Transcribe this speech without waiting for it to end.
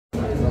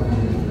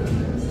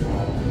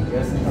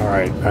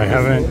Alright, I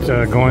haven't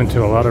gone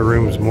to a lot of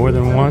rooms more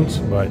than once,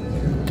 but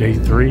day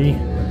 3,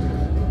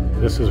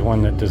 this is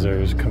one that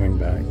deserves coming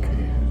back.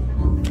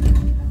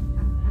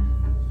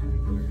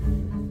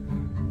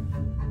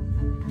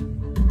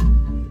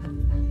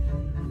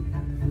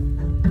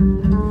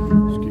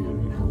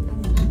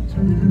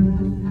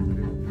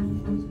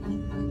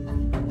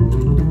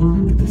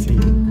 Good to see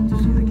you.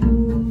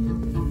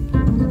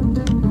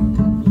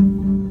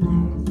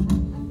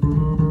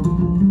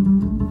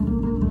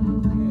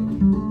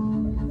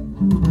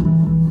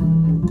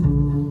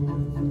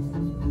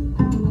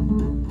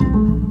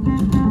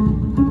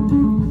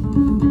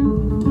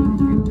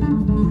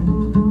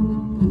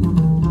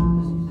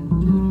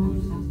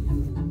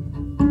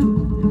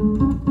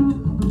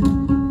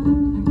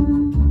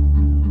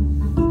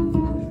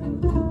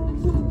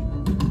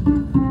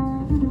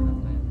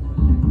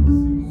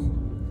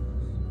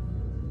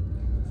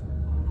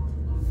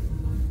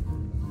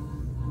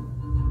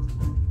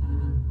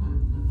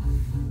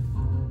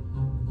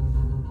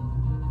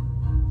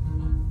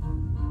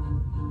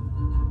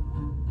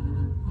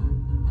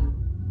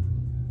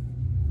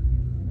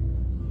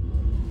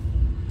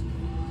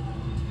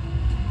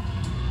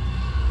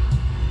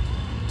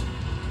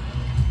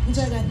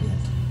 Muchas gracias.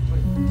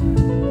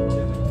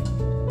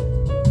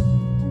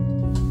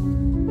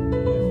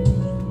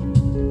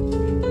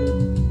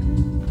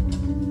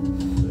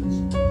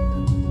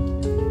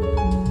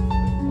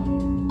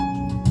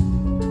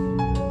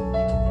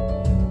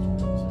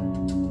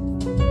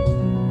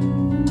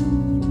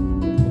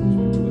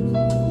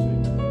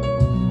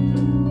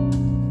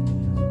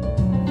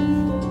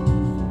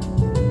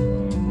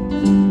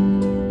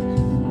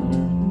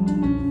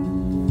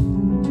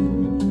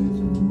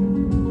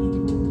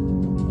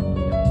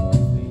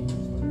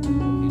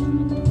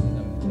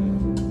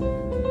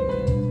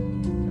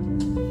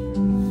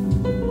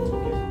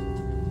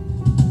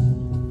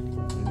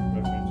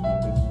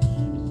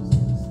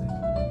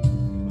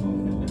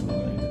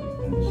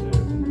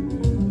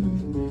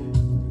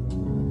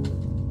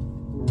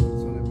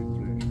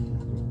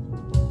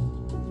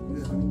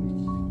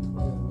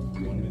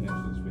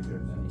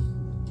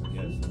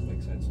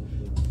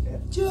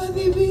 Yo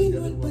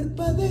adivino el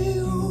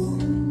parpadeo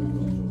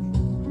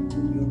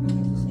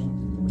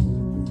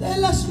de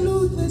las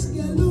luces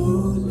que a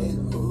lo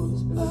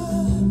lejos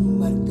van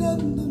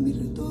marcando mi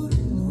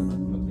retorno.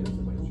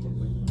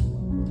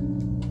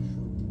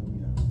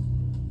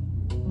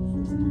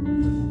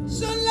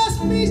 Son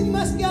las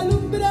mismas que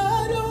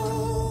alumbraron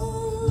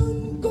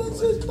con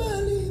sus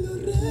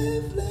pálidos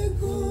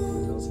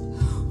reflejos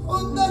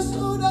hondas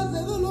horas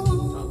de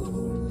dolor.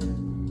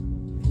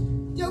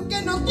 Y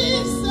aunque no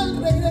quise el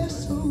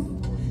regreso,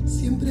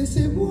 siempre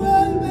se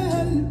vuelve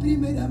al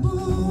primer amor.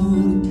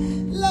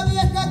 La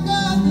vieja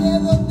calle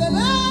donde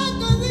la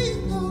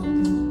codijo,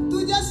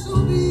 tuya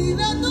su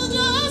vida,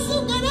 tuya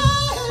su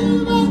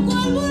querer. Bajo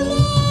el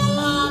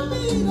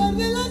volver, mirar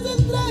de las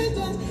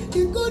estrellas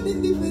que con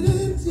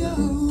indiferencia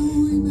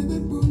hoy me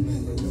ven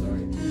volver.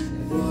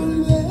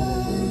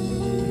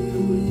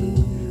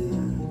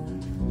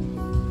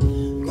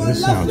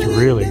 This sounds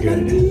really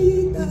good.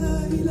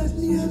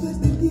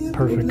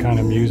 Perfect kind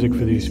of music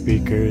for these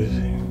speakers.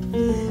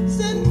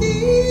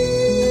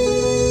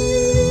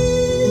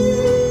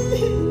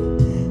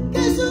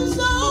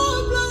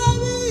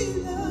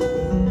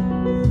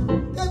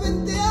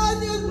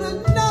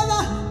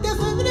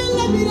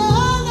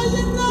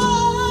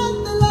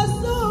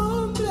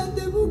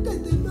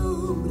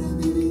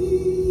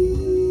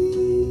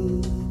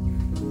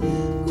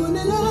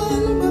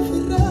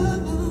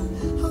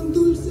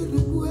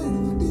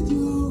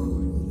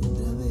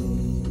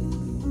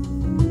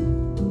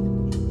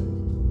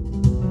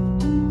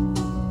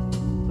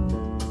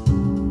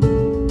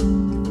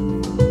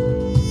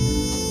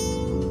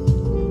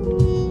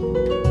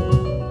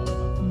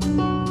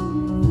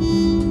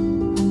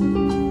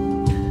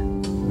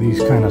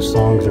 These kind of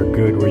songs are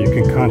good where you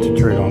can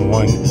concentrate on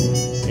one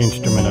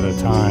instrument at a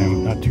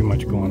time, not too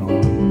much going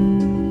on.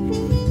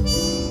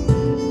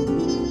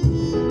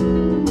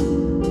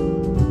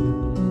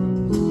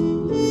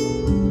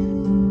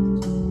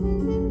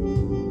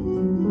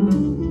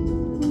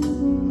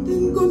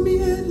 Tengo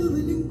miedo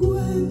del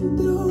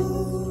encuentro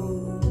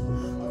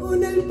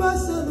con el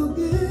pasado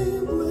que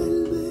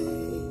vuelve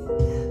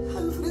a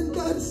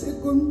enfrentarse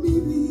con mi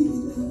vida.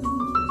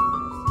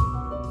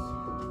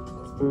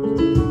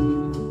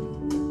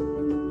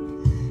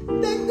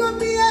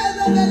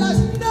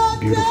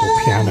 Beautiful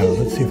piano.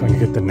 Let's see if I can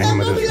get the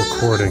name of this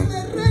recording. It's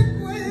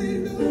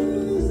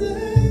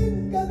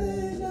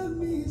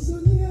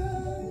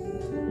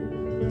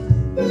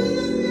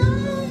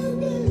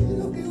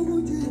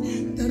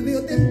a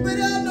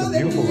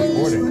beautiful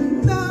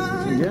recording.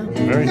 Yeah.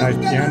 Very nice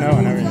piano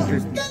and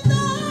everything.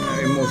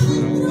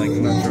 Emotional, like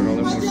natural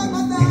emotion.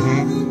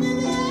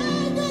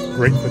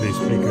 Great for these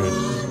speakers.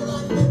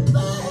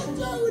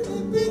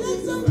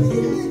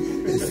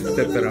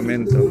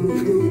 Temperamento.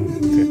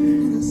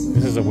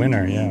 This is a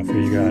winner, yeah, for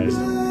you guys.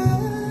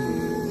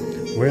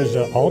 Where's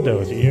Aldo?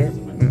 Is he here?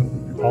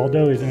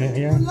 Aldo, isn't it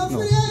here? No.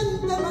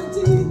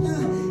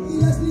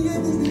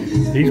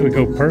 These would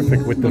go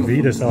perfect with the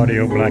Vitas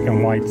audio black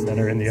and whites that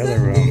are in the other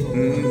room.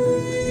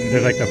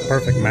 They're like the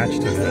perfect match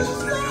to this.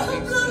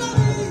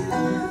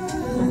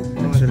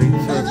 Actually,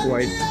 it's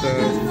quite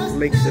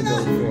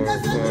flexible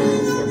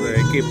for the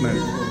equipment.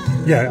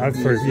 Yeah,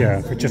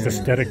 for just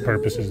aesthetic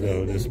purposes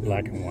though, this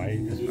black and white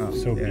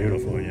is so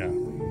beautiful. Yeah,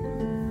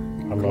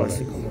 I love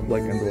Classic it.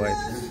 black and white.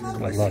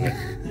 I love it.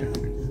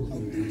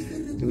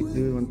 Do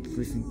you want to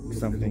listen to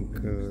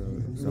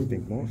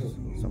something more,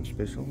 some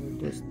special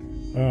request?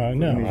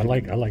 No, I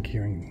like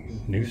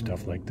hearing new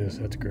stuff like this.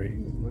 That's great.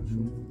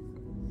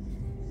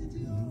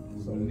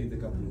 So we need a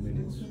couple of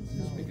minutes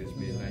just because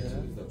we had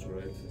if that's all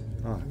right.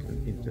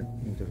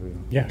 Interview.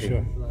 Yeah,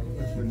 sure.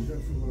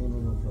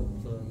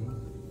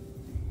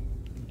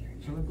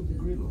 Shall I put the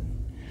grill on?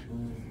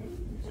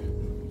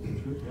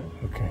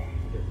 Okay.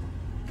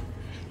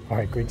 All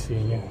right, great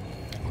seeing you.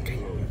 Okay.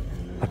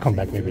 I'll come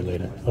back maybe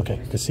later. Okay,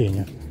 good seeing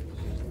you.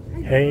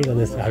 Hey,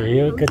 Alyssa, how are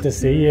you? Good to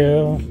see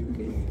you.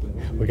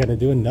 We're gonna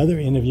do another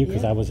interview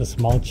because I was a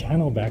small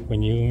channel back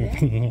when you.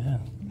 Yeah.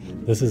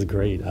 This is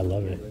great. I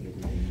love it.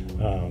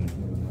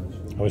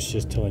 I was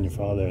just telling your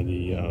father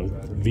the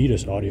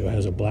Vitas audio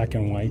has a black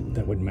and white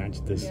that would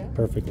match this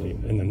perfectly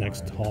in the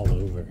next hall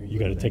over. You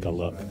got to take a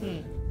look.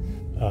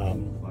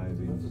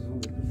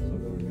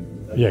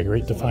 Yeah,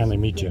 great to finally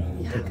meet you.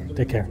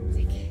 Take care.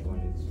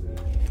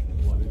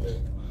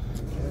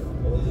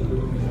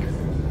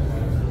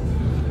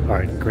 All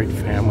right, great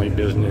family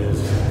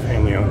business,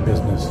 family-owned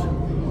business.